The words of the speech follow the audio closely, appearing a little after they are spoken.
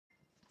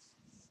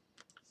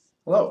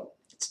Hello,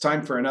 it's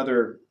time for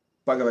another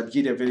Bhagavad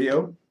Gita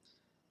video.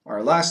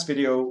 Our last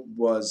video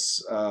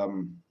was,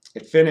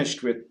 it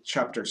finished with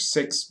chapter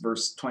 6,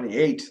 verse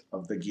 28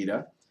 of the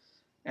Gita.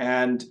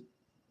 And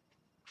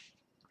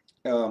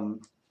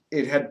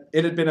it had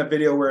been a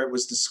video where it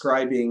was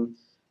describing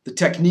the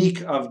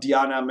technique of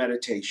Dhyana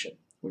meditation,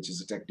 which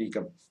is a technique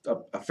of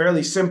a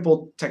fairly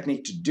simple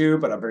technique to do,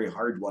 but a very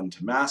hard one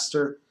to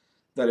master,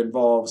 that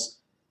involves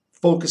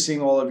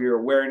focusing all of your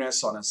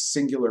awareness on a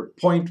singular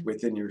point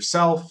within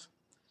yourself,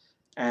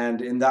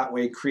 and in that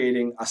way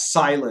creating a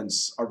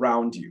silence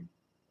around you,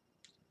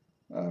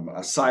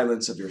 a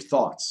silence of your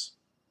thoughts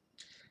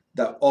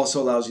that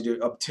also allows you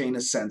to obtain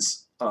a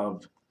sense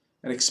of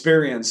an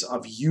experience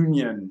of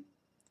union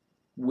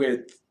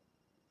with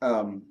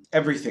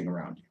everything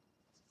around you.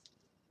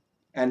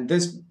 And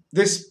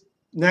this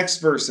next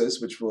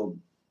verses,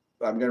 I'm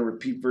going to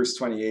repeat verse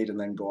 28 and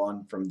then go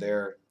on from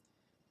there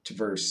to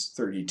verse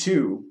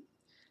 32,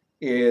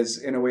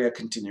 is in a way a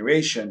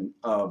continuation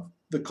of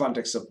the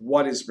context of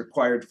what is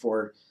required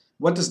for,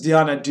 what does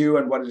dhyana do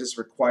and what it is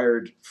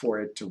required for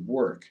it to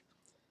work.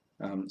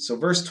 So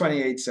verse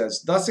 28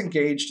 says, "Thus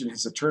engaged in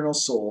his eternal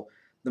soul,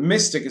 the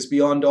mystic is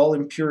beyond all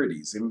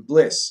impurities, in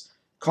bliss,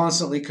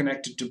 constantly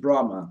connected to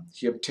Brahma,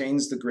 he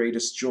obtains the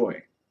greatest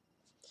joy."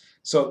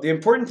 So the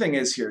important thing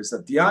is here is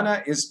that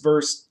dhyana is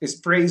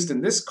phrased in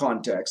this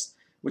context,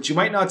 which you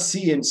might not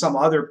see in some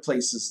other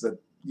places that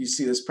you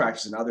see this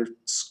practice in other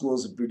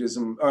schools of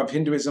Buddhism, of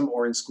Hinduism,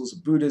 or in schools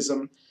of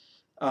Buddhism.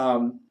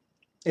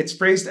 It's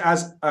phrased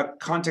as a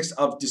context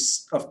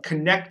of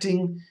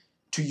connecting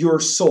to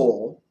your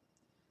soul,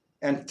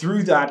 and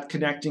through that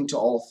connecting to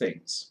all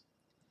things.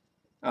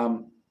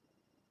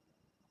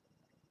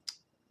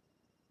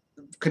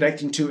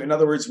 Connecting to, in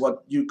other words,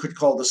 what you could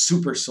call the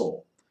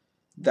Supersoul,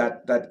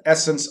 that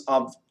essence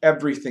of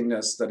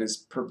everythingness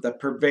that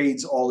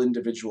pervades all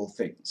individual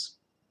things.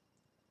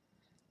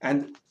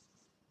 And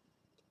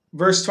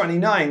verse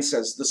 29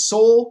 says, "The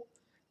soul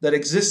that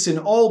exists in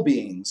all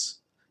beings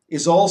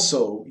is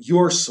also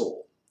your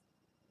soul.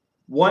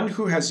 One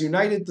who has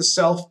united the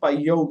self by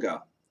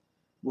yoga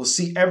will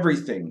see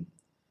everything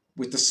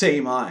with the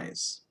same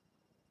eyes."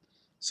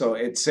 So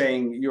it's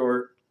saying in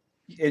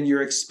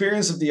your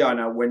experience of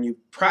dhyana, when you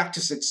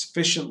practice it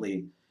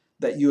sufficiently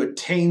that you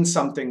attain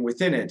something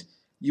within it,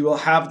 you will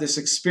have this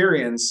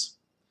experience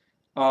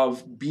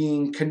of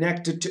being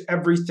connected to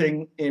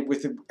everything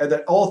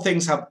that all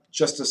things have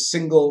just a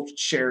single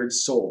shared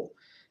soul.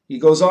 He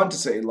goes on to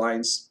say,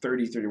 lines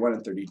 30, 31,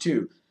 and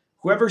 32,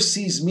 "Whoever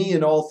sees me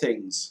in all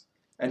things,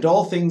 and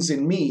all things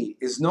in me,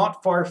 is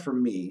not far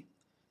from me,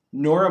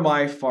 nor am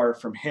I far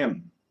from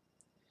him.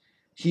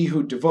 He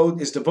who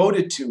is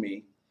devoted to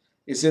me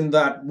is in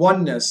that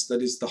oneness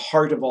that is the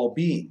heart of all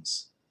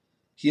beings.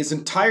 He is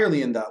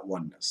entirely in that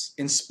oneness.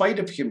 In spite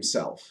of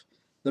himself,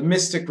 the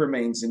mystic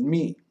remains in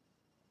me.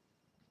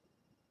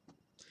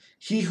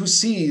 He who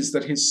sees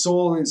that his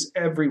soul is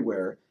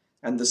everywhere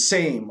and the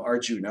same,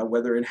 Arjuna,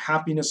 whether in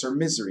happiness or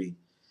misery,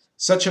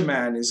 such a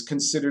man is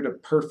considered a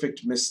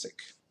perfect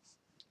mystic."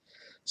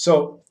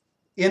 So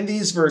in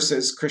these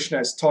verses, Krishna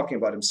is talking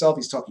about himself.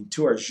 He's talking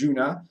to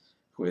Arjuna,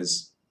 who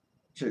is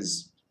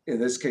in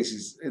this case,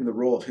 he's in the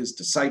role of his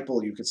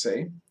disciple, you could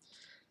say.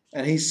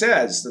 And he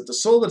says that the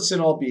soul that's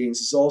in all beings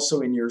is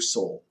also in your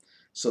soul.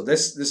 So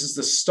this is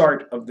the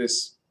start of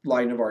this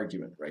line of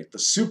argument, right? The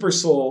super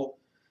soul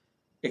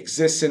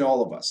exists in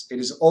all of us. It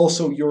is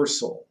also your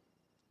soul.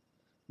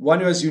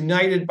 One who is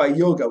united by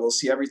yoga will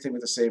see everything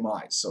with the same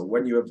eyes. So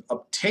when you have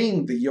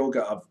obtained the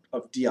yoga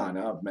of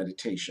dhyana, of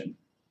meditation,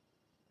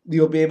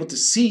 you'll be able to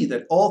see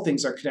that all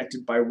things are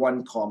connected by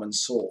one common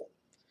soul.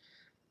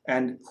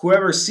 And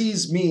whoever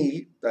sees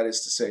me, that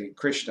is to say,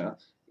 Krishna,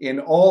 in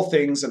all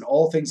things and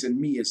all things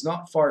in me is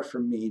not far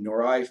from me,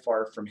 nor I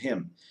far from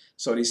him.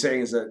 So what he's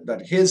saying is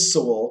that his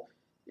soul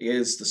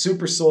is the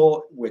super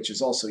soul, which is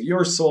also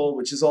your soul,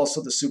 which is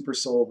also the super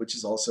soul, which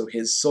is also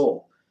his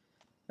soul.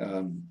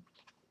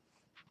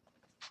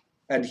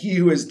 And he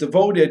who is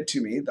devoted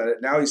to me,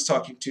 that now he's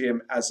talking to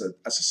him as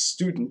a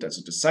student, as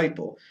a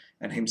disciple,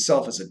 and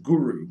himself as a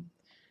guru.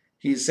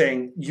 He's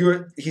saying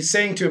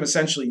to him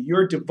essentially,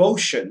 your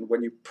devotion,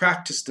 when you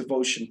practice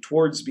devotion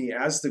towards me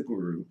as the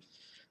guru,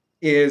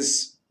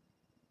 is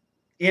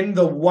in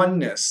the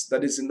oneness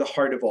that is in the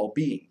heart of all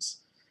beings.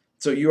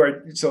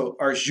 So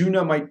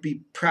Arjuna might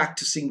be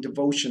practicing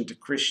devotion to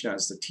Krishna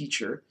as the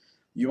teacher.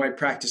 You might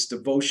practice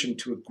devotion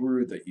to a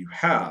guru that you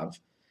have.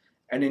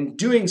 And in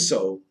doing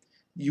so,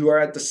 you are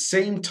at the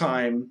same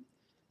time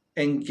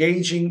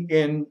engaging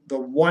in the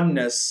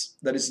oneness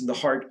that is in the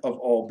heart of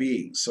all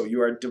beings. So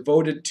you are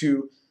devoted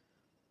to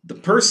the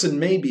person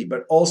maybe,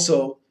 but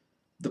also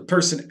the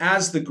person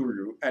as the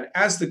guru, and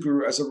as the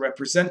guru as a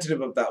representative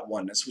of that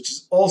oneness, which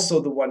is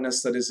also the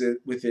oneness that is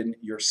within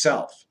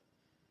yourself.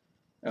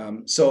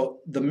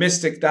 So the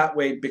mystic that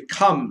way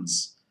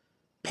becomes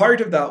part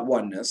of that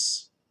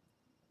oneness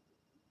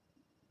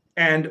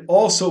and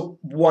also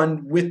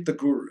one with the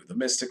guru. The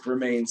mystic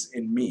remains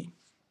in me.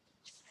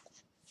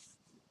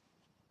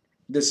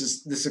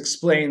 This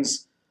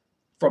explains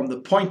from the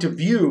point of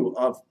view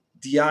of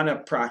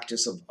Dhyana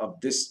practice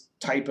of this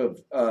type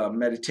of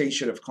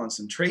meditation of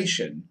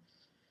concentration,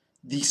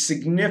 the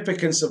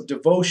significance of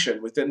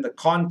devotion within the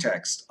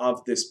context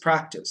of this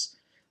practice.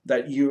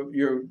 That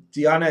your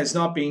dhyana is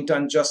not being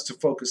done just to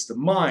focus the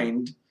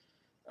mind.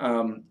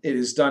 It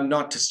is done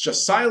not to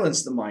just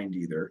silence the mind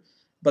either,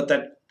 but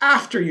that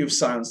after you've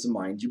silenced the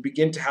mind, you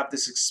begin to have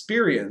this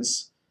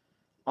experience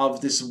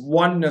of this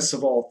oneness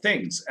of all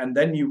things. And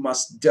then you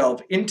must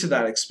delve into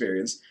that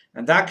experience,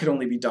 and that can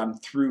only be done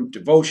through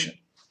devotion.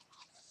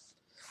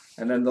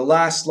 And then the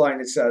last line,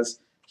 it says,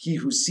 he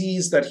who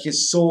sees that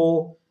his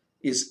soul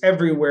is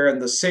everywhere in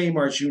the same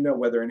Arjuna,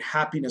 whether in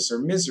happiness or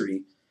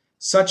misery,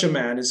 such a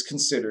man is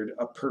considered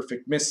a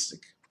perfect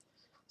mystic.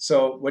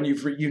 So when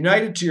you've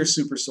united to your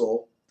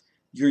Supersoul,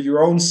 you're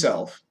your own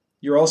self.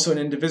 You're also an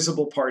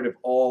indivisible part of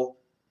all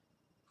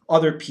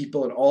other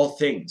people and all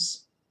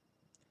things.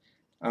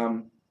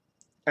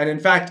 And in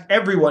fact,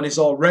 everyone is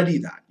already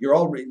that.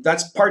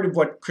 That's part of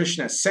what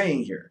Krishna is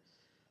saying here.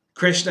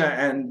 Krishna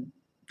and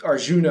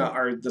Arjuna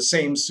are the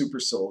same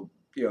Supersoul.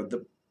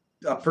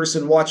 A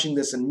person watching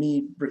this and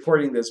me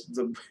recording this,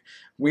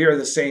 we are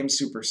the same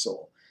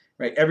Supersoul,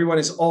 right? Everyone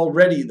is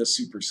already the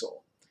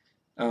Supersoul.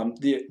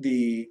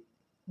 The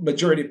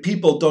majority of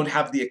people don't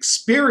have the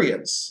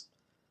experience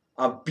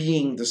of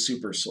being the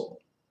Supersoul,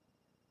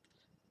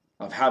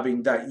 of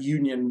having that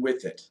union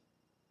with it.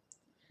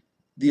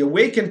 The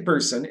awakened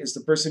person is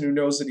the person who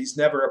knows that he's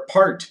never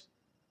apart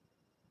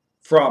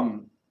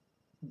from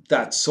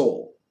that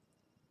soul.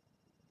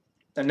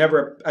 And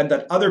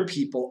that other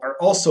people are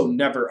also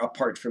never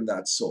apart from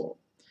that soul.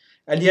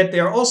 And yet they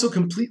are also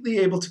completely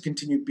able to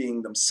continue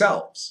being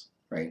themselves,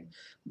 right?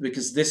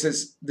 Because this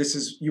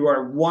is you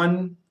are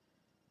one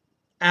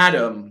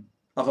atom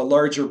of a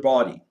larger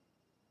body.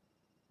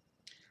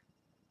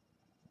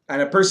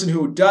 And a person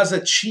who does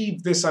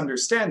achieve this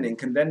understanding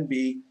can then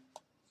be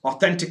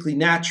authentically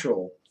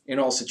natural in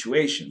all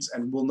situations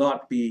and will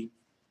not be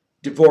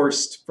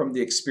divorced from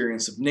the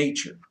experience of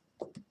nature.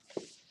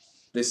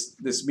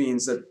 This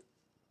means that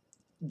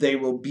they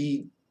will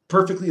be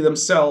perfectly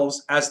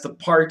themselves as the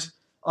part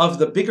of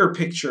the bigger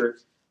picture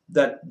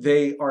that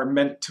they are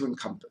meant to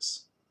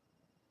encompass.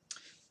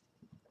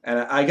 And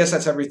I guess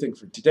that's everything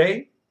for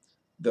today.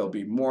 There'll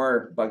be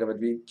more Bhagavad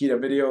Gita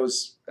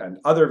videos and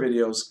other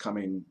videos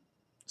coming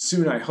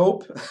soon, I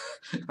hope.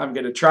 I'm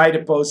going to try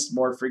to post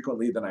more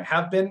frequently than I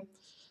have been.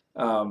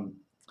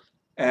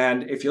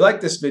 And if you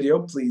like this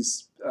video,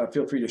 please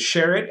feel free to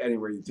share it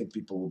anywhere you think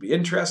people will be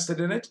interested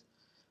in it.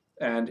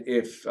 And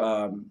if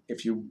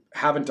you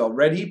haven't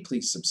already,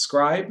 please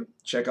subscribe.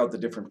 Check out the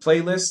different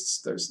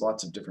playlists. There's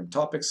lots of different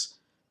topics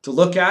to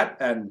look at.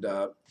 And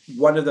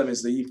one of them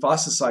is the Yifa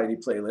Society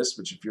playlist,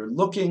 which if you're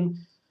looking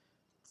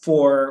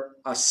for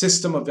a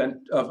system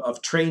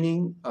of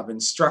training, of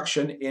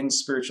instruction in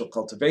spiritual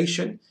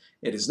cultivation,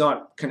 it is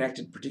not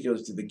connected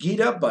particularly to the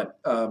Gita, but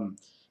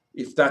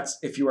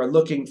if you are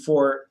looking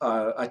for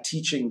a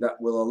teaching that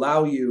will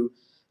allow you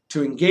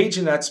to engage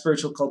in that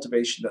spiritual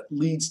cultivation that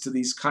leads to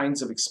these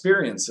kinds of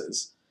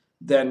experiences,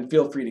 then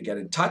feel free to get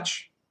in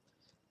touch.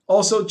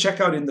 Also,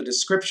 check out in the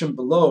description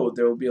below,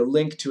 there will be a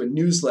link to a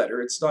newsletter.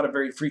 It's not a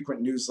very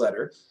frequent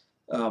newsletter,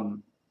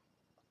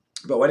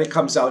 but when it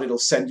comes out, it'll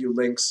send you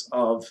links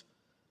of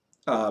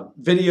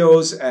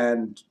videos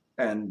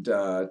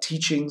and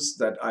teachings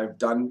that I've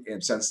done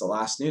since the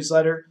last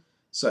newsletter,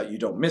 so that you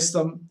don't miss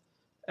them.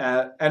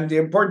 And the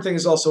important thing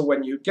is also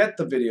when you get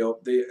the video,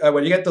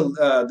 when you get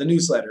the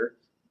newsletter,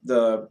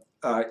 the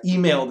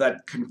email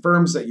that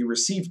confirms that you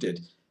received it,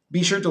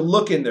 be sure to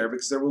look in there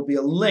because there will be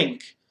a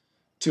link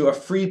to a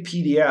free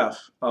PDF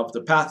of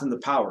The Path and the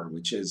Power,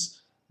 which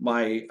is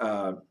my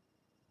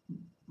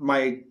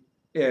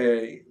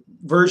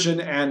version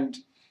and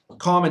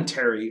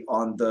commentary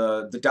on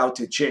the Tao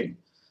Te Ching,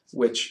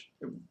 which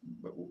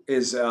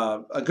is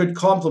a good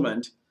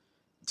complement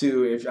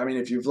to,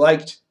 if you've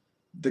liked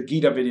the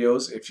Gita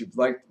videos, if you've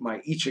liked my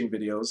I Ching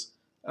videos,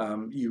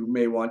 you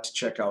may want to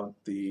check out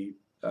the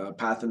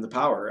Path and the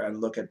Power and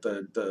look at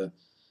the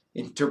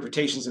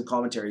interpretations and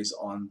commentaries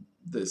on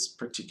this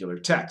particular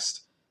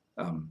text.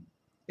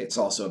 It's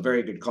also a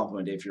very good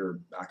complement if you're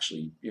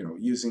actually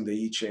using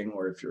the I Ching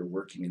or if you're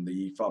working in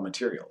the Yifa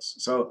materials.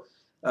 So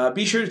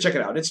be sure to check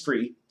it out. It's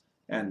free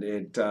and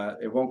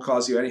it won't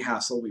cause you any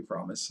hassle, we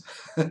promise.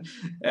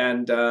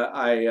 And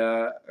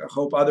I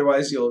hope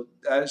otherwise you'll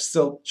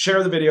still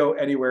share the video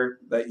anywhere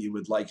that you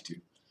would like to.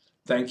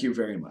 Thank you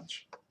very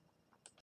much.